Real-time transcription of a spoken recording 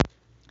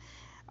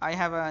I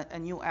have a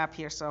new app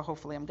here, so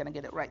hopefully I'm going to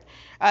get it right.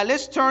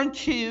 Let's turn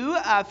to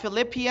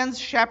Philippians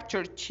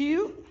chapter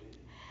 2.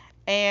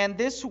 And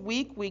this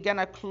week we're going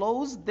to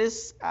close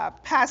this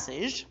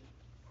passage.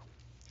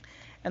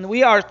 And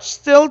we are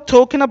still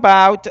talking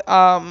about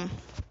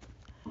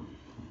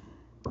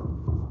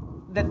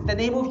that the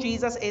name of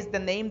Jesus is the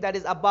name that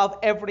is above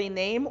every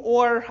name,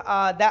 or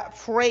that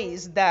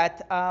phrase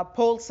that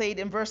Paul said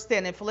in verse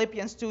 10 in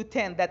Philippians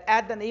 2:10, that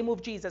at the name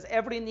of Jesus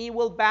every knee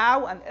will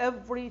bow and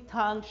every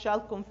tongue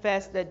shall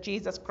confess that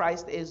Jesus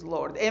Christ is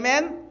Lord.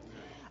 Amen?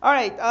 All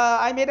right,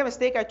 I made a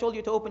mistake. I told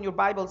you to open your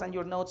Bibles and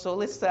your notes, so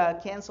let's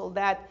cancel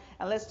that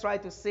and let's try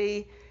to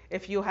see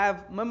if you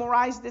have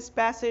memorized this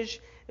passage.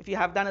 If you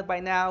have done it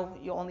by now,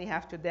 you only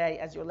have today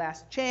as your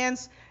last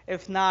chance.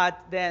 If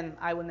not, then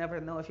I will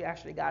never know if you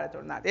actually got it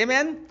or not.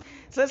 Amen?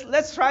 So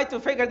let's try to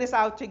figure this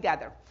out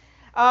together.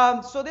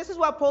 So this is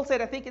what Paul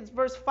said. I think it's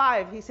verse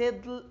 5. He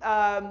said,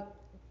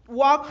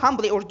 walk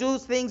humbly or do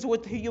things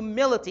with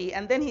humility.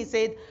 And then he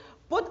said,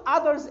 put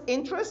others'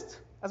 interest,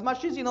 as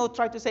much as you know,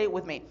 try to say it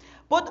with me.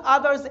 Put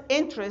others'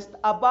 interest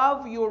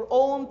above your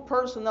own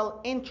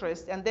personal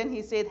interest. And then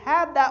he said,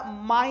 have that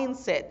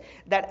mindset,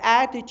 that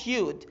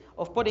attitude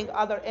of putting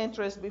other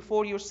interests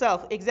before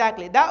yourself.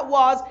 Exactly. That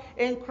was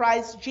in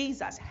Christ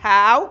Jesus.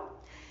 How?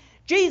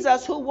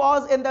 Jesus, who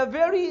was in the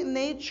very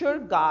nature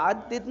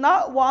God, did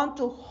not want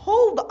to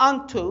hold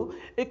onto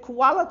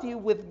equality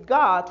with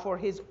God for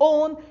his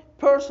own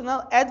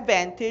personal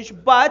advantage,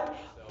 but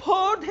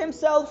poured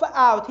himself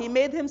out. He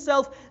made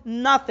himself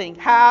nothing.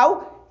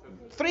 How?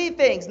 Three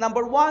things.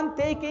 Number one,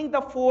 taking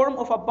the form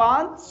of a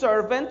bond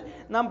servant.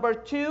 Number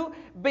two,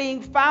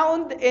 being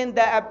found in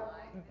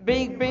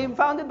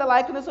the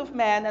likeness of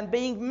man and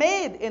being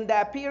made in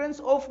the appearance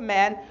of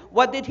man.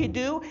 What did he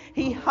do?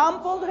 He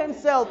humbled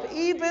himself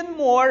even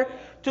more.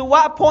 To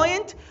what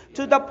point?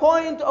 To the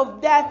point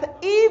of death,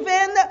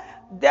 even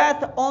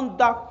death on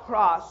the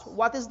cross.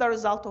 What is the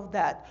result of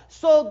that?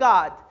 So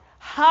God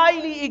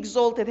highly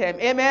exalted him.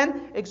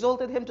 Amen.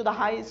 Exalted him to the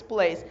highest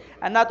place.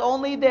 And not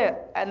only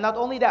that,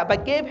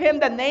 but gave him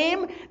the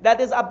name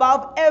that is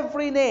above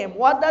every name.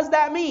 What does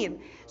that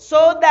mean?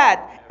 So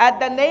that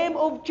at the name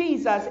of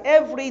Jesus,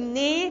 every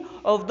knee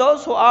of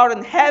those who are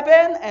in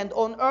heaven and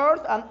on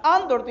earth and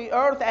under the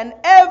earth, and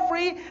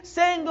every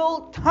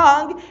single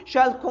tongue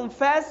shall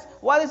confess.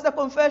 What is the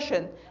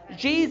confession?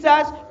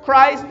 Jesus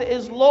Christ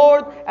is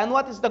Lord. And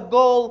what is the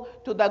goal?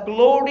 To the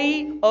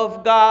glory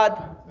of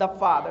God the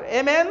Father.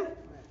 Amen?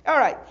 All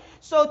right.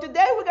 So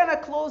today we're going to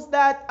close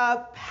that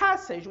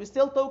passage. We're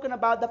still talking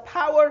about the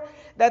power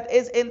that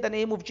is in the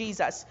name of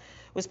Jesus.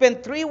 We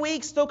spent 3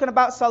 weeks talking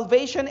about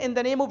salvation in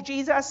the name of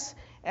Jesus.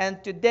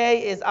 And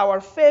today is our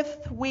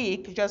 5th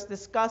week just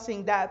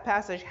discussing that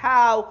passage,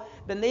 how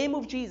the name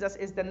of Jesus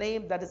is the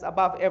name that is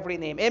above every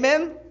name.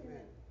 Amen?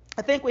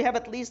 I think we have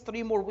at least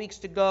 3 more weeks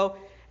to go.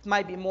 It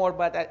might be more,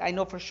 but I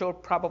know for sure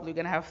probably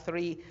going to have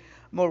 3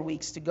 more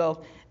weeks to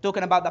go,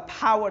 talking about the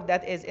power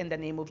that is in the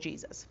name of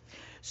Jesus.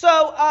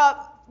 So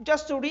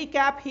just to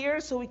recap here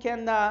so we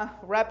can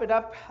wrap it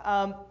up.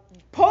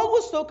 Paul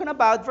was talking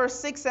about verse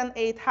 6 and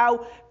 8,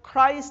 how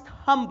Christ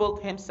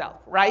humbled himself,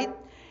 right?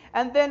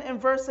 And then in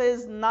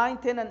verses 9,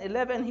 10, and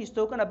 11, he's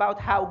talking about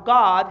how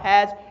God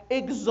has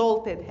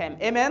exalted him.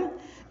 Amen?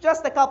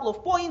 Just a couple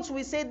of points.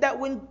 We said that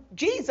when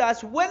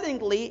Jesus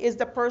willingly is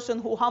the person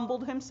who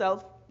humbled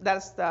himself,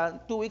 that's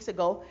 2 weeks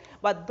ago,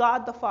 but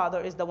God the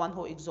Father is the one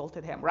who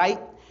exalted him, right?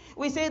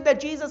 We said that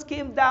Jesus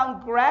came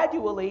down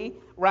gradually,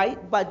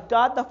 right? But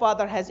God the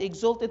Father has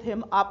exalted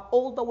him up,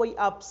 all the way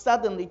up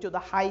suddenly to the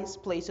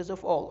highest places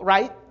of all,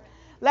 right?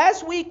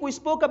 Last week we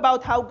spoke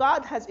about how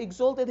God has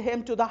exalted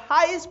him to the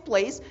highest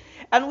place,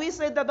 and we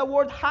said that the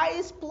word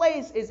highest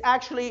place is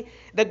actually,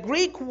 the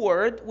Greek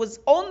word was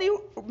only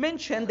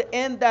mentioned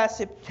in the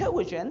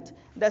Septuagint.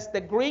 That's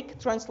the Greek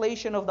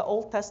translation of the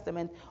Old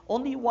Testament,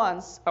 only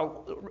once,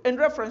 in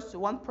reference to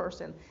one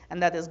person,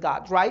 and that is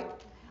God, right?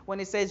 When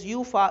it says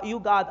you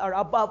God are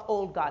above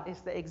all God,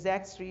 it's the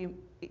exact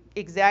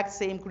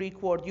same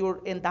Greek word.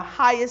 You're in the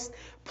highest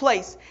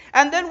place.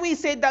 And then we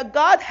said that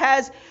God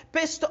has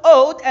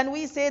bestowed, and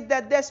we said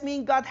that this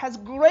means God has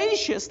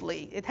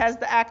graciously, it has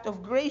the act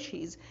of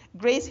grace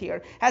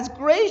here, has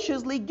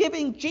graciously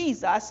given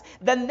Jesus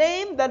the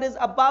name that is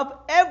above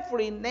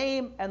every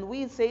name, and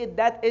we say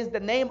that is the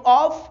name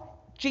of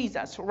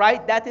Jesus,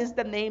 right? That is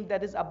the name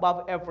that is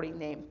above every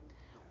name.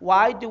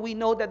 Why do we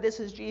know that this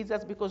is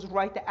Jesus? Because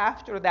right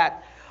after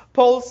that,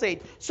 Paul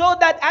said, so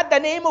that at the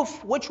name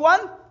of which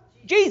one?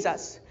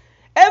 Jesus.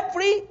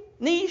 Every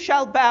knee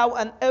shall bow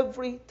and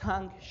every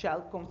tongue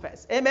shall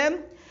confess.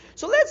 Amen?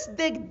 So let's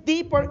dig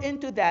deeper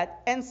into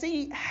that and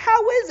see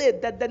how is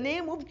it that the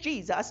name of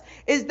Jesus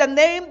is the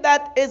name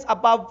that is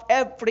above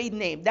every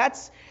name.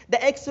 That's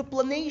the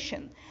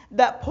explanation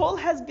that Paul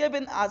has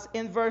given us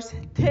in verse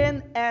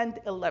 10 and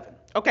 11.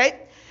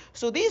 Okay?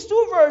 So these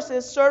 2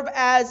 verses serve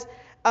as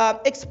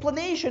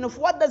explanation of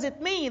what does it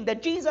mean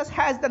that Jesus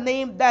has the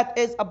name that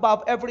is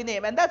above every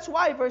name. And that's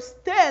why verse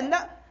 10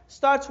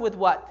 starts with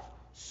what?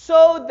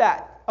 So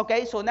that.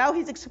 Okay, so now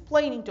he's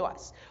explaining to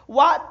us.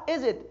 What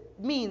is it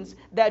means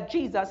that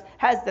Jesus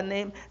has the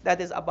name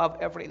that is above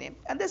every name.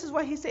 And this is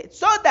what he said.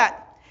 So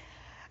that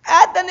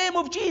at the name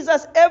of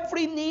Jesus,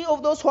 every knee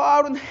of those who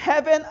are in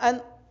heaven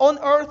and on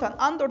earth and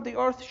under the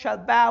earth shall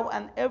bow,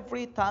 and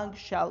every tongue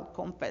shall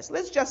confess.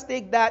 Let's just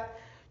take that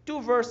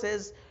 2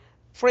 verses,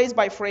 phrase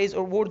by phrase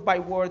or word by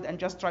word, and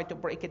just try to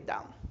break it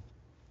down.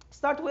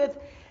 Start with,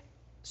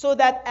 so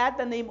that at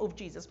the name of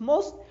Jesus.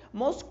 Most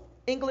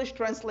English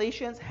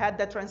translations had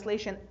the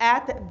translation,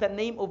 at the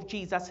name of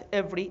Jesus,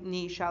 every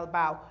knee shall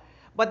bow.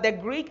 But the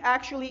Greek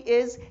actually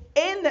is,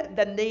 in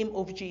the name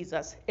of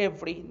Jesus,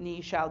 every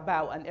knee shall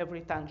bow and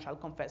every tongue shall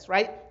confess,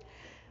 right?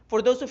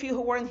 For those of you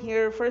who weren't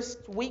here,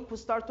 first week we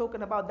start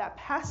talking about that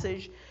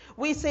passage.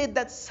 We said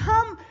that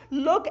some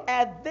look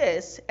at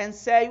this and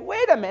say,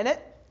 wait a minute,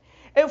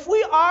 if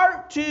we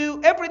are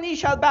to, every knee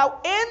shall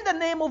bow in the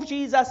name of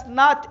Jesus,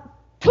 not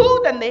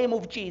to the name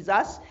of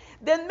Jesus,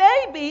 then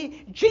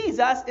maybe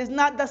Jesus is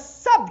not the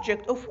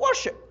subject of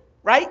worship,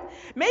 right?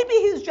 Maybe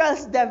he's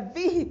just the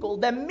vehicle,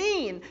 the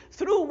mean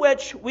through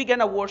which we're going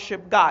to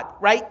worship God,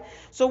 right?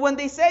 So when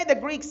they say, the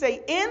Greeks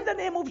say, in the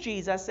name of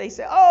Jesus, they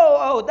say,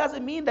 it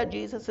doesn't mean that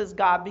Jesus is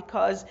God,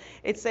 because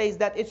it says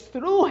that it's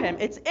through him.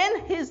 It's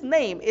in his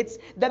name. It's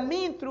the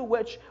mean through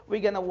which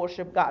we're going to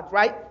worship God,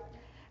 right?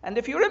 And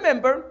if you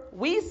remember,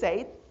 we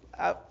said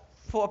 4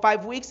 or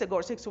 5 weeks ago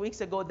or 6 weeks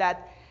ago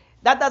that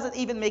doesn't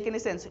even make any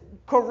sense.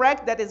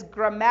 Correct, that is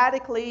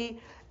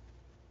grammatically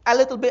a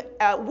little bit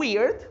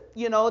weird,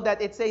 that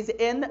it says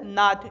in,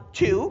 not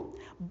to.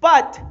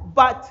 But.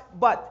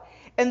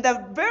 In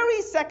the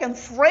very second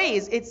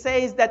phrase, it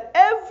says that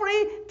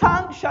every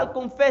tongue shall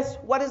confess.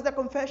 What is the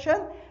confession?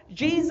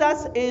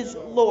 Jesus is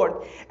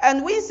Lord.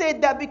 And we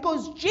said that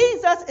because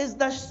Jesus is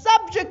the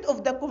subject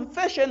of the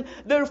confession,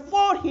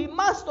 therefore he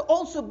must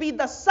also be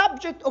the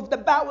subject of the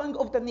bowing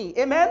of the knee.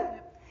 Amen?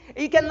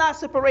 You cannot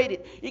separate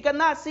it. You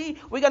cannot see,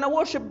 we're going to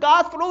worship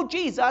God through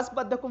Jesus,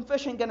 but the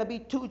confession is going to be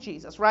to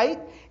Jesus, right?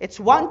 It's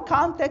one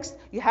context.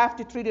 You have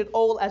to treat it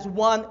all as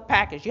one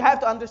package. You have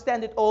to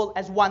understand it all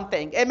as one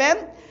thing.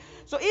 Amen?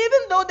 So even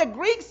though the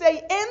Greeks say, in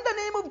the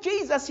name of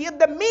Jesus, yet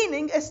the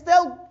meaning is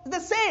still the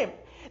same.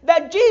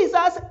 That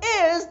Jesus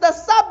is the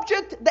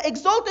subject, the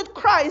exalted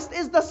Christ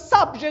is the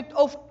subject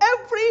of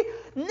every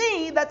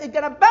knee that is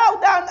going to bow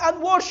down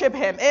and worship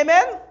him.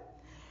 Amen?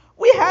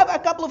 We have a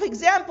couple of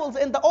examples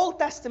in the Old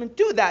Testament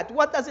to that.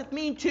 What does it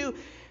mean to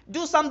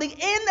do something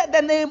in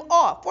the name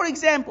of? For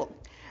example,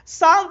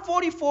 Psalm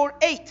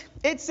 44:8,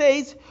 it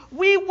says,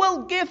 we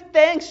will give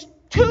thanks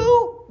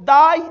to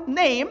thy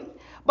name.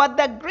 But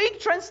the Greek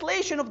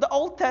translation of the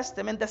Old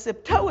Testament, the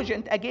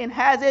Septuagint, again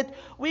has it,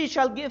 we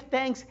shall give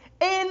thanks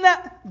in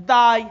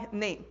thy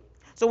name.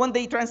 So when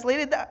they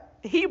translated the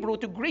Hebrew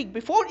to Greek,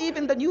 before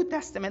even the New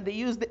Testament, they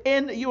used the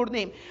in your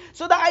name.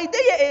 So the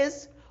idea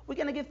is, we're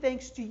going to give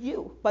thanks to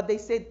you. But they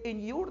said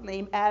in your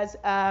name as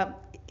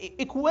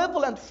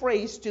equivalent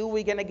phrase to,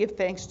 we're going to give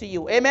thanks to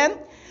you. Amen?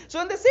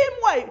 So in the same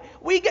way,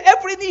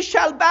 every knee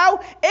shall bow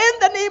in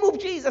the name of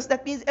Jesus.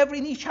 That means every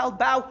knee shall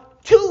bow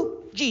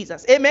to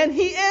Jesus. Amen?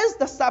 He is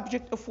the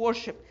subject of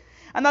worship.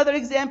 Another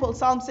example,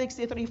 Psalm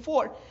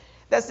 63:4.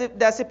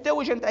 The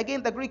Septuagint,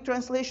 again, the Greek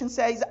translation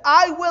says,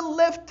 I will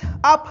lift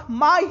up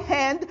my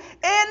hand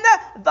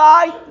in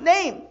thy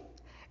name.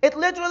 It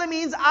literally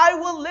means I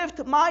will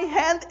lift my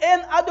hand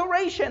in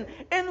adoration,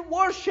 in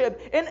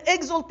worship, in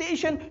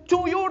exaltation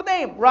to your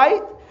name,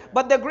 right?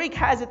 But the Greek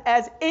has it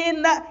as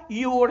in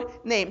your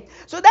name.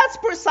 So that's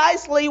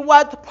precisely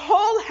what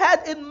Paul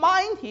had in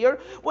mind here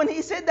when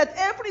he said that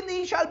every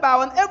knee shall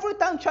bow and every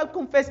tongue shall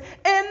confess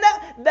in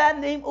the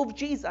name of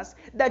Jesus.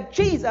 That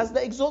Jesus,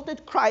 the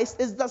exalted Christ,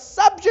 is the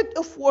subject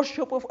of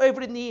worship of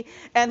every knee,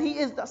 and he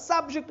is the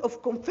subject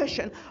of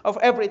confession of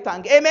every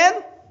tongue.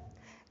 Amen?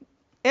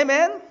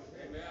 Amen?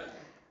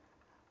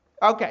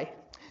 Okay,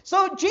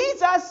 so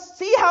Jesus,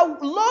 see how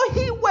low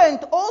he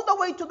went all the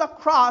way to the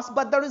cross,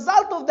 but the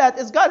result of that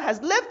is God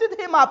has lifted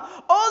him up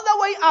all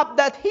the way up,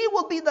 that he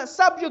will be the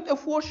subject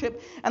of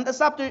worship and the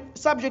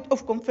subject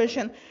of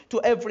confession to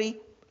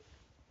every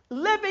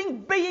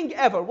living being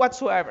ever,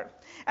 whatsoever.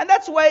 And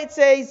that's why it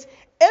says,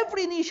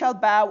 every knee shall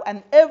bow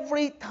and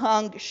every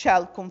tongue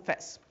shall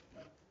confess.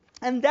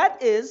 And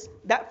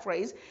that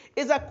phrase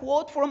is a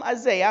quote from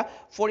Isaiah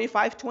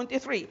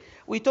 45:23.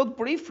 We talked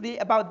briefly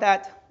about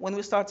that when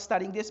we start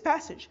studying this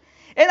passage.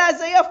 In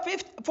Isaiah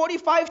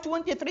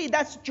 45:23,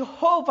 that's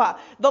Jehovah,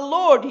 the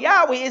Lord,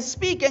 Yahweh, is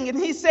speaking, and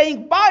he's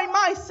saying, by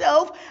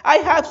myself I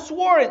have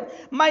sworn,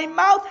 my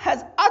mouth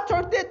has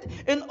uttered it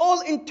in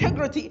all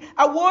integrity,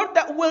 a word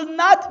that will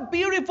not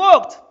be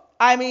revoked.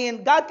 I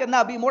mean, God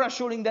cannot be more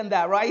assuring than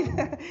that, right?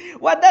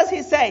 What does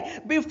he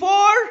say?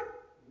 Before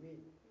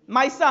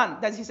my son.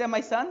 Does he say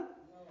my son?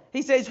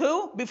 He says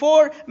who?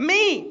 Before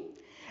me.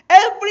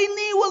 Every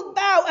knee will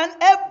bow and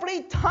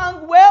every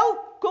tongue will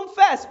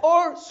confess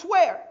or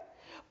swear.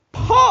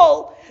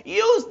 Paul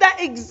used the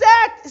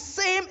exact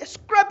same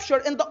scripture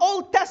in the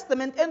Old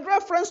Testament in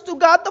reference to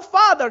God the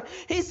Father.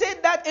 He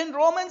said that in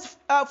Romans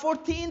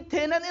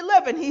 14:10 and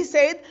 11. He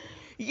said,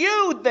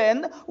 You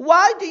then,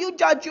 why do you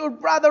judge your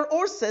brother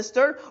or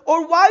sister,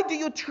 or why do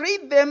you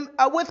treat them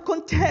with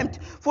contempt?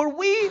 For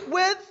we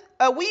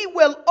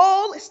will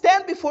all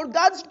stand before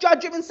God's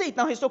judgment seat.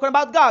 Now he's talking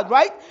about God,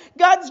 right?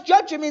 God's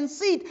judgment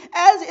seat,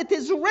 as it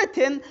is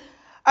written,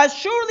 as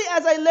surely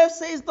as I live,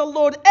 says the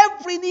Lord,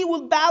 every knee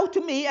will bow to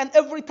me and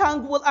every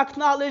tongue will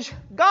acknowledge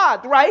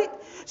God, right?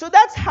 So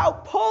that's how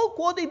Paul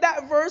quoted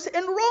that verse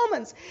in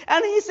Romans.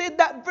 And he said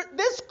that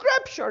this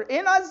scripture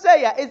in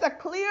Isaiah is a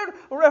clear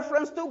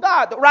reference to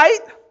God, right?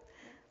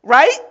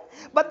 Right?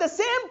 But the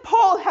same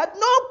Paul had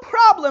no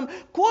problem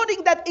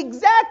quoting that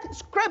exact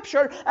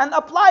scripture and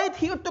apply it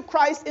here to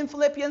Christ in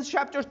Philippians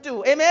chapter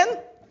 2. Amen?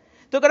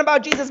 Talking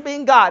about Jesus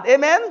being God.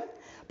 Amen?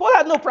 Paul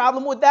had no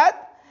problem with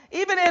that.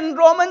 Even in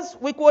Romans,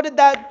 we quoted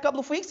that a couple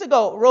of weeks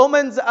ago.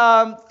 Romans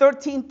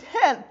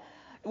 13:10.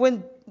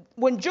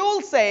 When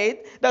Joel said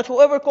that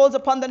whoever calls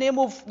upon the name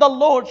of the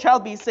Lord shall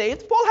be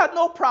saved, Paul had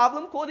no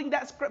problem quoting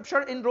that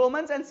scripture in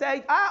Romans and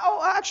saying,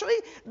 actually,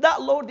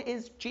 that Lord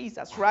is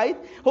Jesus, right?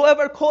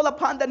 Whoever call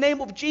upon the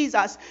name of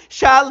Jesus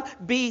shall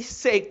be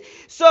saved.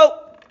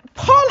 So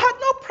Paul had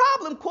no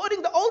problem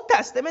quoting the Old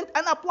Testament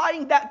and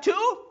applying that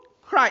to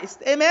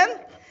Christ. Amen?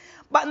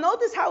 But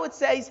notice how it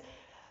says,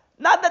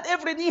 not that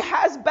every knee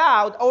has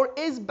bowed or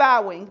is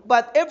bowing,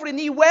 but every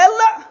knee will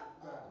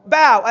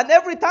bow and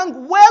every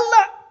tongue will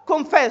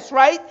confess,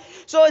 right?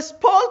 So is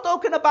Paul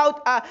talking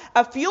about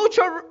a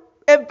future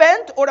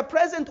event or a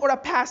present or a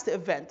past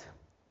event?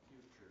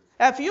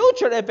 A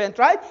future event,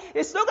 right?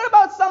 It's talking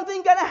about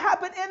something going to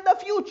happen in the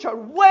future.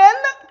 When?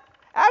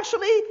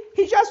 Actually,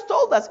 he just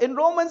told us in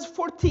Romans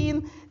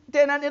 14,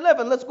 10 and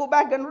 11. Let's go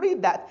back and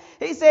read that.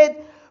 He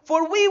said,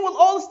 for we will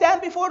all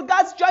stand before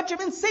God's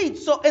judgment seat.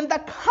 So in the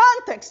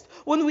context,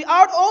 when we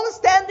are all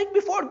standing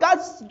before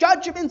God's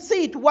judgment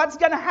seat, what's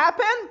going to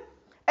happen?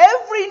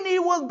 Every knee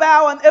will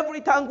bow and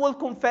every tongue will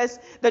confess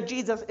that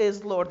Jesus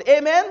is Lord.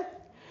 Amen?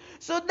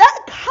 So that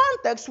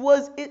context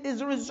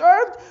is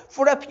reserved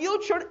for a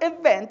future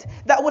event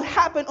that will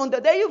happen on the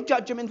day of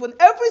judgment when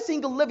every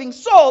single living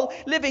soul,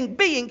 living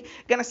being,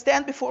 going to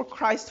stand before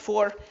Christ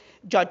for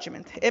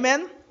judgment.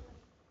 Amen?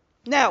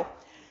 Now,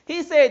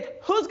 he said,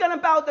 who's going to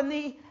bow the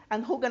knee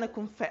and who's going to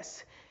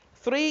confess?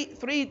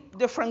 Three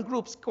different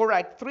groups,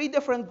 correct. Three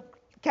different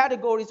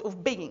categories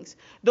of beings.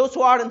 Those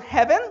who are in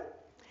heaven,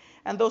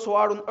 and those who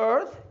are on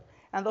earth,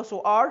 and those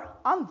who are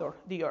under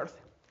the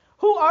earth.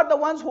 Who are the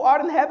ones who are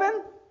in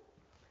heaven?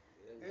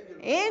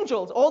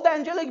 Angels. All the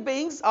angelic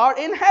beings are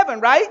in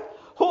heaven, right?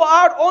 Who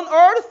are on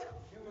earth?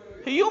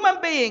 Human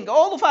being.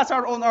 All of us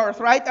are on earth,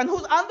 right? And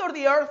who's under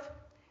the earth?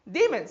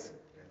 Demons.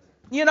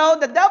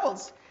 The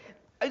devils.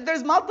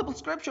 There's multiple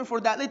scripture for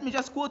that. Let me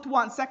just quote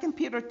one. 2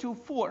 Peter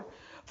 2:4.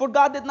 For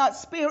God did not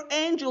spare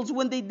angels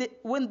when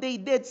they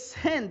did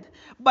sin,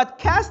 but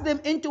cast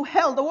them into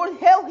hell. The word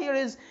hell here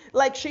is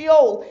like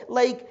Sheol,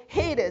 like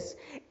Hades.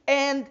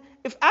 And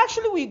if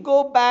actually we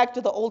go back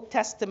to the Old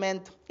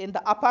Testament in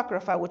the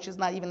Apocrypha, which is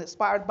not even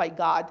inspired by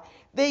God,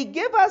 they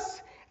give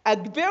us a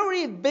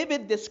very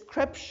vivid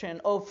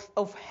description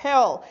of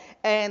hell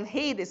and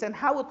Hades and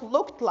how it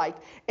looked like.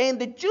 And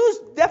the Jews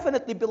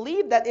definitely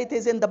believe that it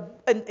is in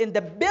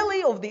the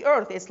belly of the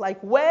earth. It's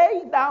like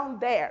way down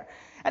there.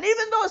 And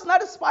even though it's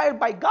not inspired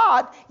by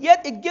God,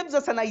 yet it gives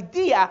us an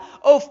idea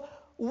of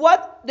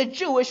what the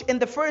Jewish in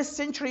the first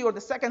century or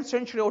the second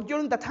century or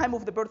during the time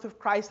of the birth of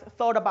Christ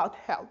thought about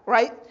hell,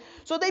 right?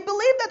 So they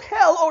believe that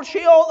hell or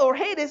Sheol or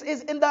Hades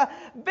is in the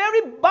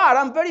very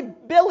bottom, very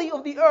belly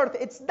of the earth.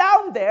 It's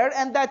down there,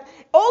 and that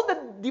all the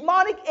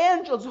demonic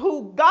angels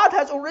who God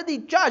has already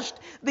judged,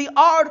 they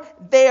are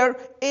there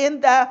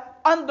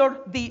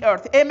under the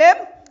earth. Amen?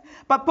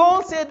 But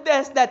Paul said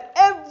this, that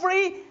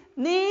every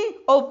knee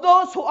of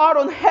those who are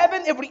on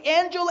heaven, every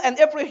angel and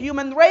every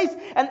human race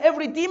and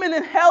every demon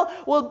in hell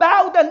will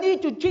bow the knee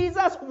to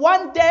Jesus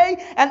one day,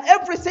 and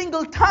every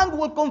single tongue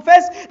will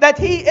confess that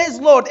he is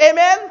Lord.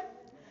 Amen?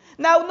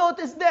 Now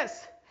notice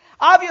this.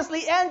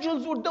 Obviously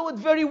angels will do it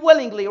very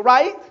willingly,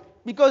 right?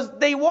 Because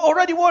they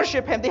already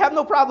worship him. They have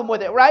no problem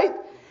with it, right?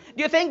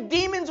 Do you think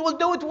demons will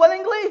do it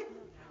willingly?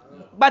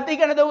 But they're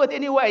going to do it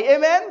anyway.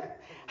 Amen?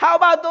 How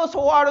about those who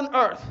are on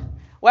earth?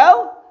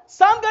 Well,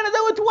 some going to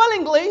do it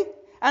willingly,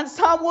 and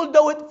some will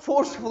do it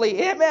forcefully.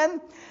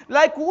 Amen?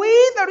 Like we,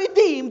 the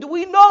redeemed,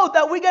 we know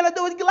that we're going to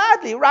do it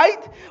gladly,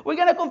 right? We're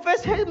going to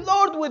confess him,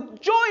 Lord,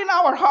 with joy in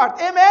our heart.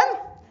 Amen?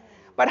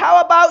 But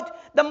how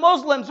about the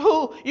Muslims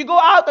who you go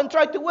out and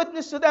try to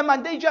witness to them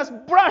and they just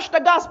brush the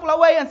gospel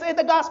away and say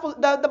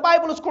the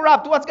Bible is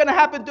corrupt? What's going to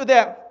happen to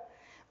them?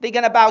 They're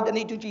going to bow the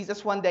knee to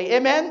Jesus one day.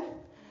 Amen?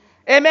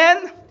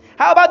 Amen?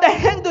 How about the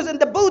Hindus and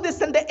the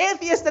Buddhists and the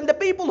atheists and the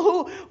people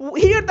who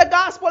hear the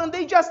gospel and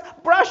they just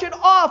brush it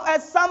off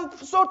as some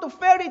sort of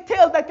fairy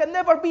tale that can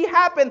never be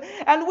happen?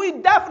 And we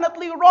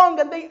definitely wrong,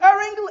 and they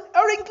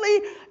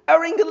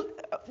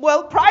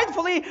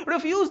pridefully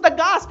refuse the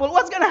gospel.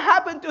 What's going to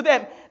happen to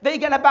them? They're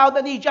going to bow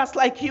the knee just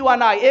like you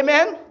and I.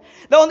 Amen?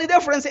 The only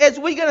difference is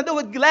we're going to do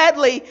it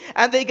gladly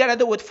and they're going to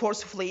do it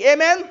forcefully.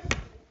 Amen?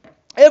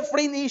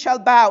 Every knee shall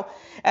bow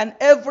and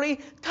every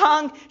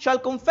tongue shall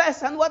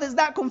confess. And what is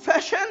that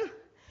confession?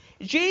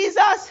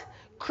 Jesus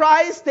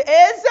Christ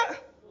is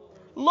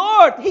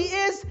Lord. He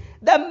is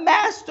the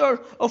master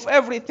of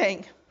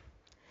everything.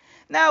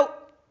 Now,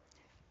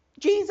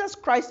 Jesus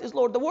Christ is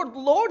Lord. The word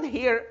Lord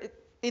here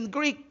in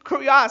Greek,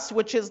 kurios,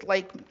 which is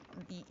like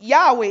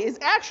Yahweh, is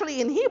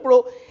actually in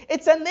Hebrew,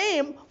 it's a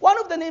name, one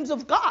of the names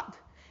of God.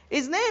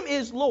 His name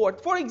is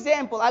Lord. For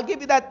example, I'll give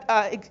you that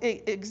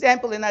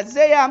example in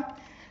Isaiah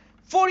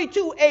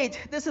 42:8.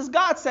 This is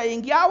God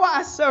saying,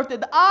 Yahweh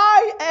asserted,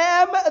 I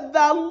am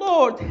the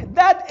Lord.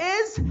 That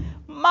is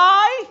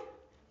my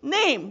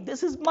name.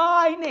 This is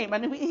my name.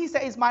 And he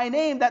says my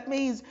name, that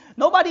means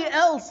nobody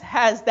else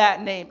has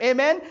that name.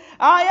 Amen.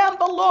 I am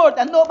the Lord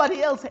and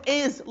nobody else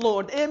is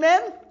Lord.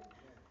 Amen.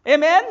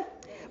 Amen.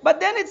 But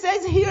then it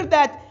says here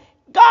that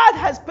God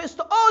has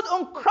bestowed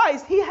on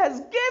Christ. He has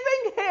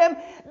given him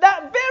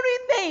that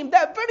very name,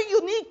 that very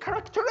unique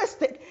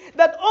characteristic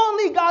that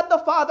only God the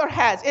Father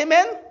has.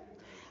 Amen.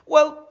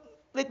 Well,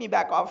 let me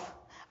back off.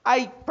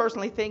 I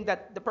personally think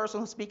that the person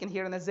who's speaking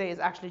here in Isaiah is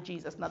actually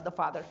Jesus, not the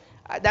Father.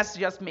 That's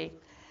just me.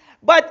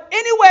 But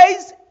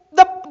anyways,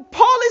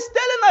 Paul is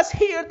telling us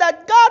here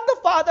that God the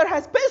Father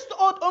has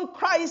bestowed on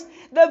Christ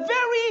the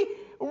very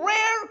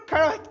rare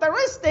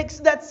characteristics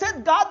that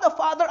set God the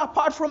Father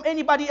apart from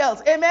anybody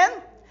else. Amen?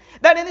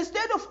 That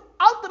instead of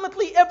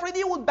ultimately every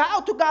knee will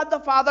bow to God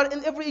the Father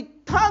and every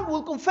tongue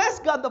will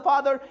confess God the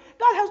Father,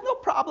 God has no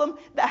problem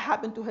that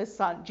happened to his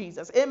son,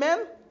 Jesus.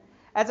 Amen?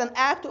 As an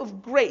act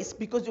of grace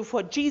because of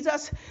what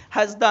Jesus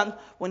has done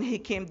when he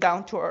came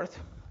down to earth.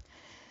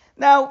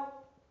 Now,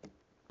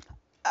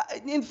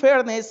 in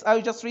fairness, I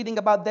was just reading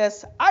about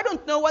this. I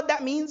don't know what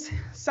that means.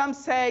 Some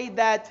say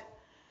that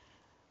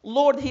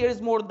Lord here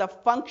is more the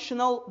function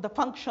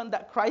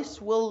that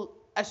Christ will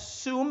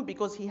assume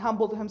because he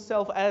humbled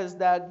himself as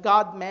the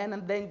God-man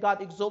and then God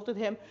exalted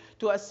him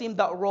to assume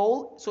that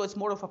role. So it's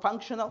more of a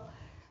functional.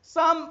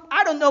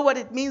 I don't know what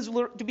it means,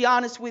 to be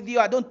honest with you.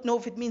 I don't know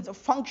if it means a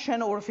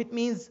function or if it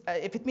means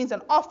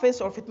an office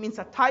or if it means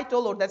a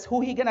title or that's who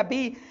he's going to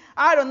be.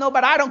 I don't know,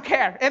 but I don't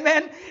care.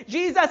 Amen.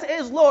 Jesus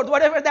is Lord.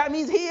 Whatever that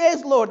means, he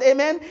is Lord.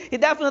 Amen. He's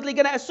definitely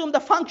going to assume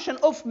the function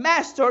of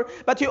master,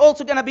 but he's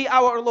also going to be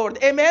our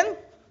Lord. Amen.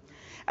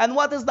 And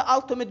what is the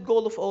ultimate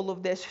goal of all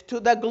of this? To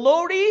the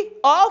glory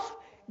of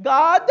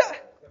God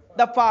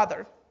the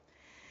Father.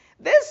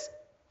 This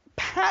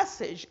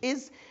passage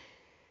is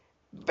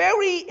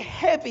very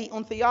heavy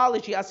on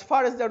theology as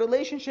far as the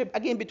relationship,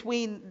 again,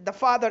 between the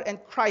Father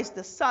and Christ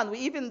the Son. We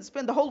even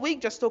spent the whole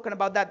week just talking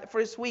about that the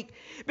first week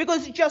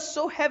because it's just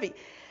so heavy.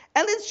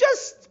 And it's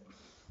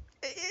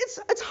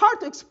hard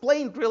to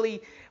explain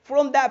really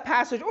from that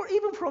passage or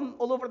even from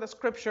all over the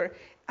scripture.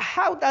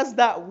 How does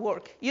that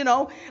work?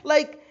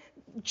 Like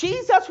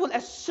Jesus will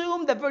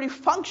assume the very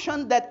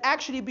function that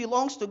actually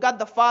belongs to God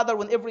the Father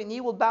when every knee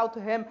will bow to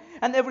him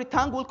and every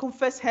tongue will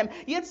confess him.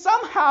 Yet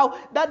somehow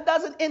that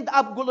doesn't end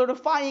up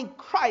glorifying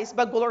Christ,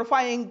 but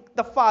glorifying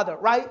the Father,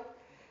 right?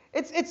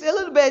 It's a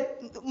little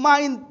bit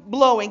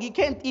mind-blowing. You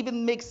can't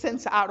even make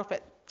sense out of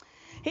it.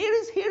 Here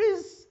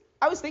is,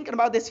 I was thinking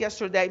about this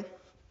yesterday.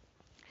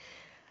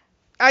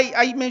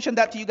 I mentioned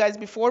that to you guys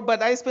before,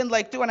 but I spent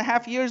like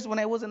 2.5 years when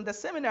I was in the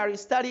seminary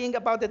studying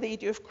about the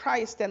deity of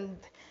Christ, and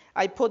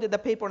I put the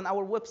paper on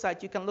our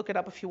website. You can look it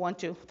up if you want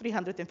to.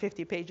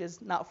 350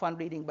 pages, not fun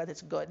reading, but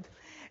it's good.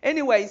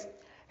 Anyways,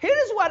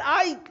 here's what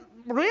I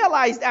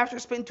realized after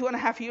spending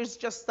 2.5 years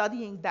just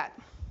studying that.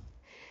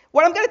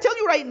 What I'm going to tell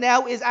you right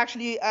now is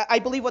actually, I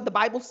believe what the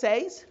Bible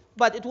says,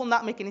 but it will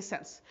not make any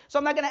sense. So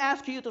I'm not going to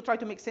ask you to try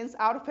to make sense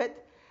out of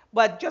it,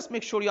 but just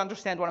make sure you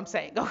understand what I'm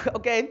saying,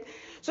 okay?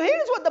 So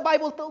here's what the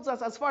Bible tells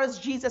us as far as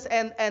Jesus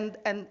and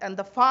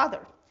the Father.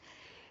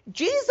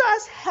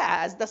 Jesus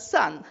the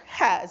Son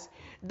has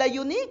the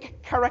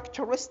unique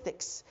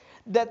characteristics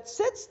that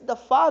sets the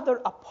Father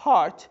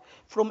apart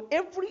from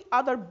every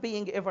other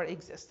being ever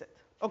existed.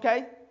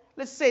 Okay?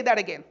 Let's say that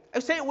again.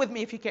 Say it with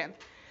me if you can.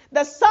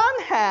 The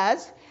Son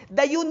has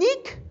the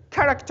unique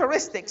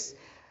characteristics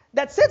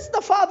that sets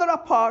the Father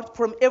apart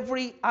from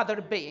every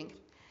other being.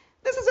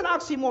 This is an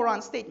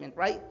oxymoron statement,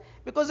 right?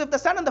 Because if the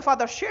Son and the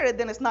Father share it,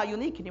 then it's not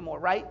unique anymore,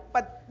 right?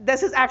 But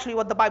this is actually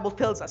what the Bible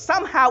tells us.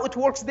 Somehow it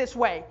works this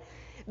way,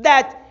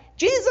 that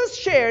Jesus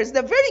shares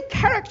the very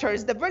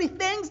characters, the very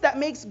things that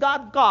makes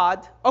God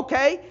God,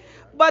 okay?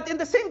 But in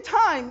the same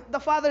time, the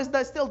Father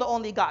is still the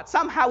only God.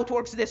 Somehow it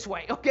works this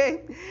way,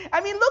 okay?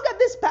 I mean, look at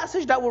this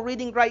passage that we're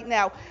reading right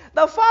now.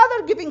 The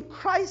Father giving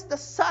Christ the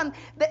Son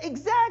the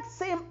exact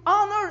same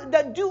honor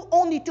that due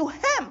only to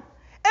him.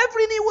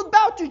 Every knee will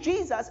bow to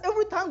Jesus.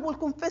 Every tongue will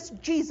confess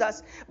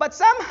Jesus. But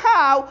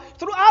somehow,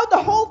 throughout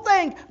the whole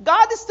thing,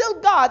 God is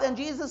still God and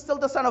Jesus is still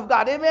the Son of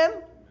God. Amen?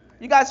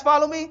 You guys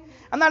follow me?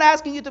 I'm not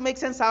asking you to make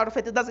sense out of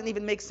it. It doesn't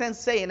even make sense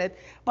saying it.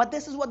 But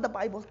this is what the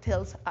Bible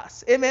tells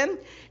us. Amen?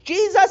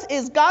 Jesus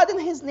is God in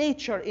his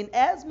nature in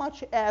as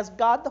much as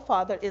God the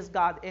Father is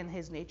God in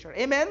his nature.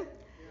 Amen?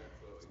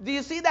 Do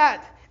you see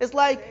that? It's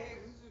like...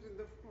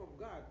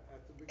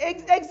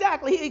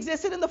 Exactly. He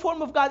existed in the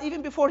form of God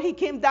even before he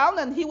came down,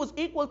 and he was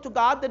equal to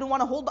God. Didn't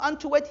want to hold on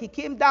to it. He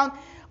came down.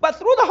 But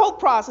through the whole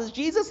process,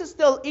 Jesus is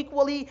still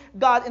equally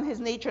God in his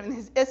nature and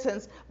his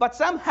essence. But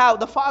somehow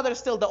the Father is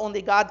still the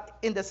only God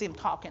in the same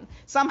token.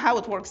 Somehow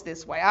it works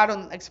this way. I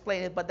don't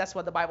explain it, but that's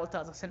what the Bible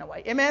tells us in a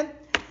way. Amen?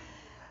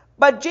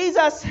 But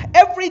Jesus,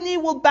 every knee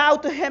will bow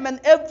to him and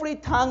every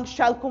tongue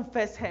shall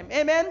confess him.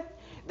 Amen?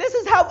 This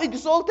is how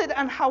exalted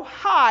and how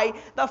high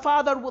the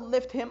Father will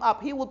lift him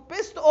up. He will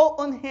bestow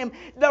on him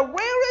the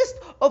rarest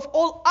of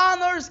all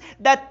honors,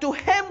 that to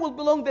him will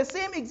belong the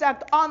same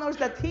exact honors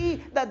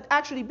that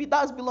actually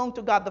does belong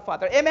to God the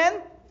Father.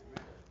 Amen?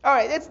 All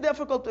right, it's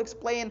difficult to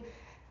explain.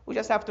 We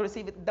just have to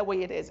receive it the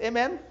way it is.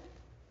 Amen?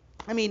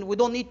 I mean, we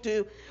need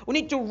to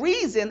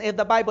reason if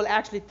the Bible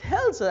actually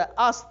tells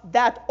us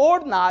that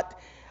or not.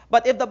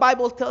 But if the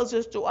Bible tells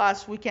us to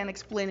us, we can't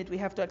explain it. We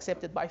have to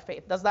accept it by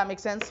faith. Does that make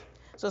sense?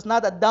 So it's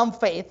not a dumb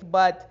faith,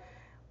 but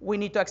we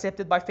need to accept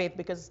it by faith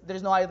because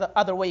there's no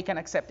other way you can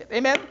accept it.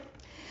 Amen?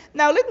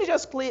 Now, let me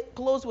just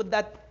close with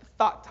that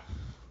thought.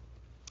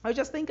 I was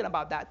just thinking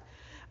about that.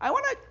 I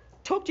want to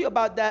talk to you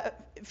about the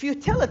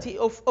futility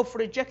of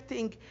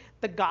rejecting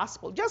the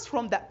gospel just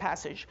from that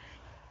passage.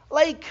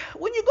 Like,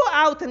 when you go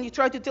out and you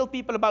try to tell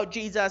people about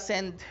Jesus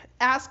and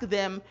ask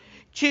them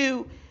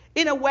to,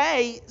 in a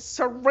way,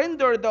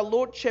 surrender the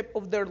lordship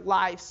of their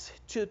lives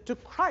to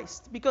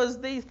Christ, because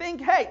they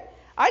think, hey,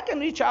 I can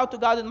reach out to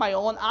God on my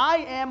own. I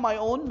am my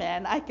own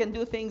man. I can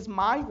do things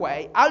my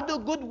way. I'll do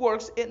good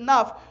works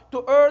enough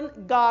to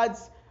earn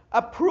God's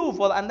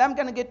approval, and I'm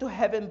going to get to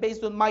heaven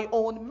based on my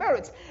own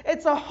merits.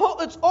 It's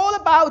all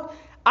about,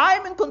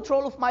 I'm in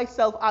control of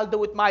myself. I'll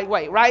do it my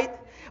way, right?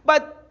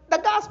 But the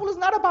gospel is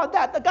not about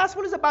that. The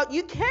gospel is about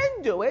you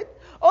can do it.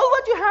 All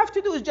what you have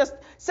to do is just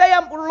say,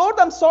 Lord,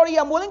 I'm sorry.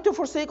 I'm willing to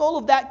forsake all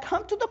of that.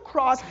 Come to the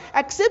cross,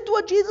 accept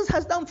what Jesus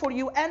has done for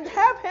you, and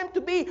have him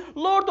to be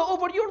Lord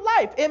over your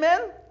life.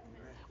 Amen?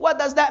 What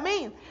does that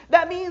mean?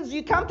 That means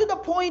you come to the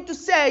point to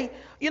say,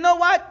 you know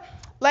what?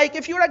 Like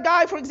if you're a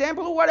guy, for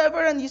example, or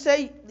whatever, and you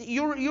say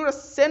you're a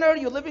sinner,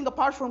 you're living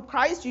apart from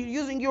Christ, you're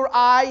using your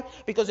eye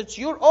because it's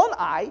your own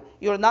eye.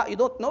 You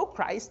don't know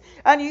Christ,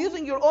 and you're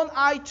using your own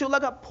eye to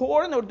look at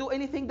porn or do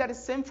anything that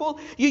is sinful.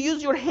 You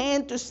use your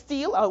hand to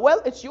steal.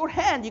 Well, it's your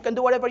hand. You can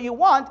do whatever you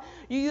want.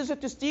 You use it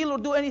to steal or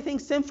do anything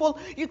sinful.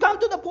 You come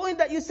to the point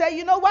that you say,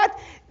 you know what?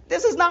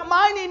 This is not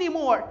mine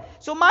anymore.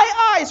 So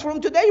my eyes from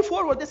today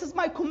forward, this is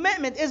my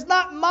commitment, is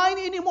not mine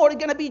anymore. It's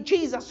going to be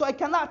Jesus. So I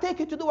cannot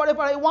take it to do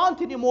whatever I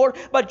want anymore.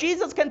 But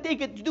Jesus can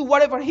take it to do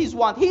whatever he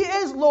wants. He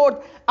is Lord.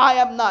 I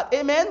am not.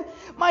 Amen?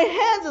 My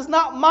hands is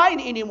not mine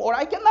anymore.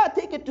 I cannot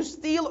take it to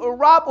steal or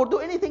rob or do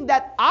anything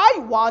that I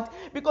want,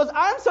 because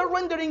I'm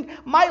surrendering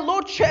my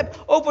lordship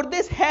over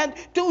this hand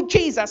to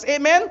Jesus.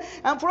 Amen?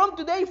 And from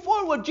today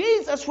forward,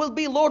 Jesus will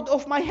be Lord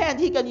of my hand.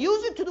 He can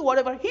use it to do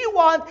whatever he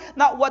wants,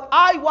 not what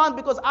I want,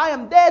 because I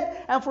am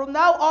dead, and from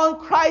now on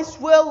Christ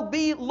will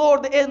be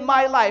Lord in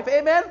my life.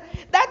 Amen?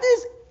 That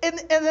is in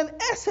an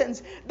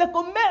essence the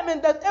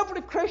commitment that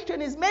every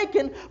Christian is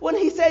making when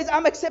he says,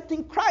 I'm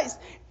accepting Christ.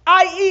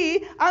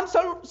 I.e., I'm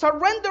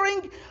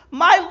surrendering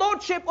my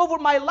lordship over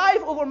my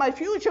life, over my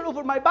future,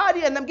 over my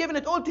body, and I'm giving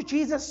it all to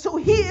Jesus. So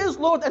he is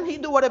Lord and he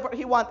do whatever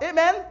he wants.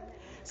 Amen?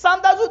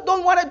 Some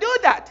don't want to do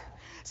that.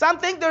 Some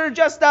think they're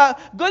just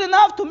good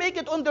enough to make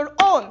it on their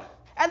own.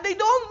 And they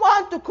don't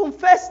want to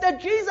confess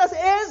that Jesus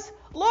is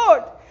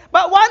Lord.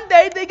 But one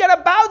day they're going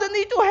to bow the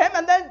knee to him,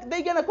 and then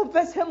they're going to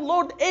confess him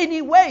Lord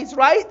anyways,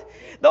 right?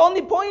 The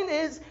only point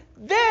is,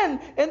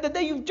 then in the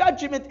day of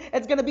judgment,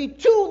 it's going to be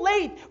too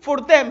late for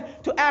them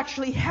to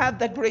actually have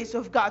the grace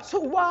of God. So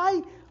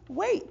why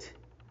wait?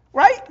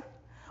 Right?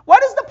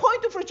 What is the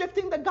point of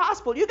rejecting the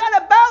gospel? You got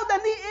to bow the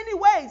knee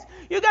anyways.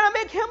 You got to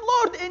make him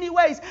Lord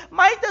anyways.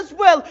 Might as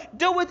well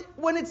do it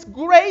when it's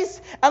grace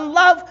and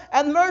love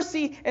and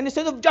mercy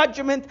instead of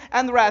judgment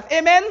and wrath.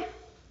 Amen?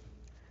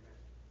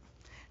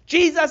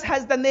 Jesus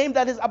has the name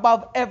that is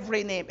above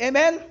every name.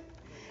 Amen?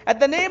 At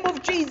the name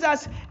of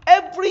Jesus,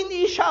 every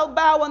knee shall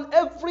bow and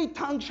every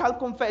tongue shall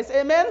confess.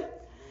 Amen?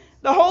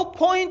 The whole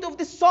point of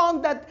this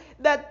song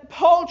that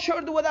Paul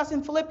shared with us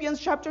in Philippians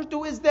chapter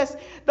 2 is this.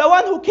 The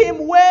one who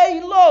came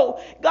way low,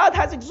 God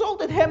has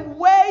exalted him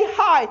way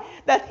high,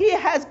 that he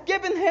has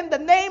given him the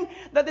name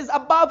that is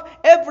above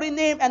every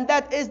name, and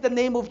that is the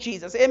name of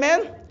Jesus.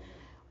 Amen?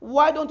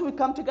 Why don't we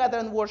come together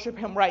and worship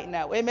him right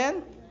now?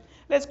 Amen?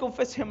 Let's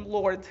confess him,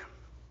 Lord.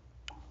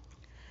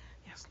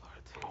 Yes,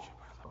 Lord.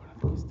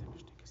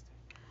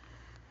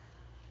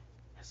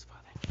 Yes,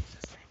 Father.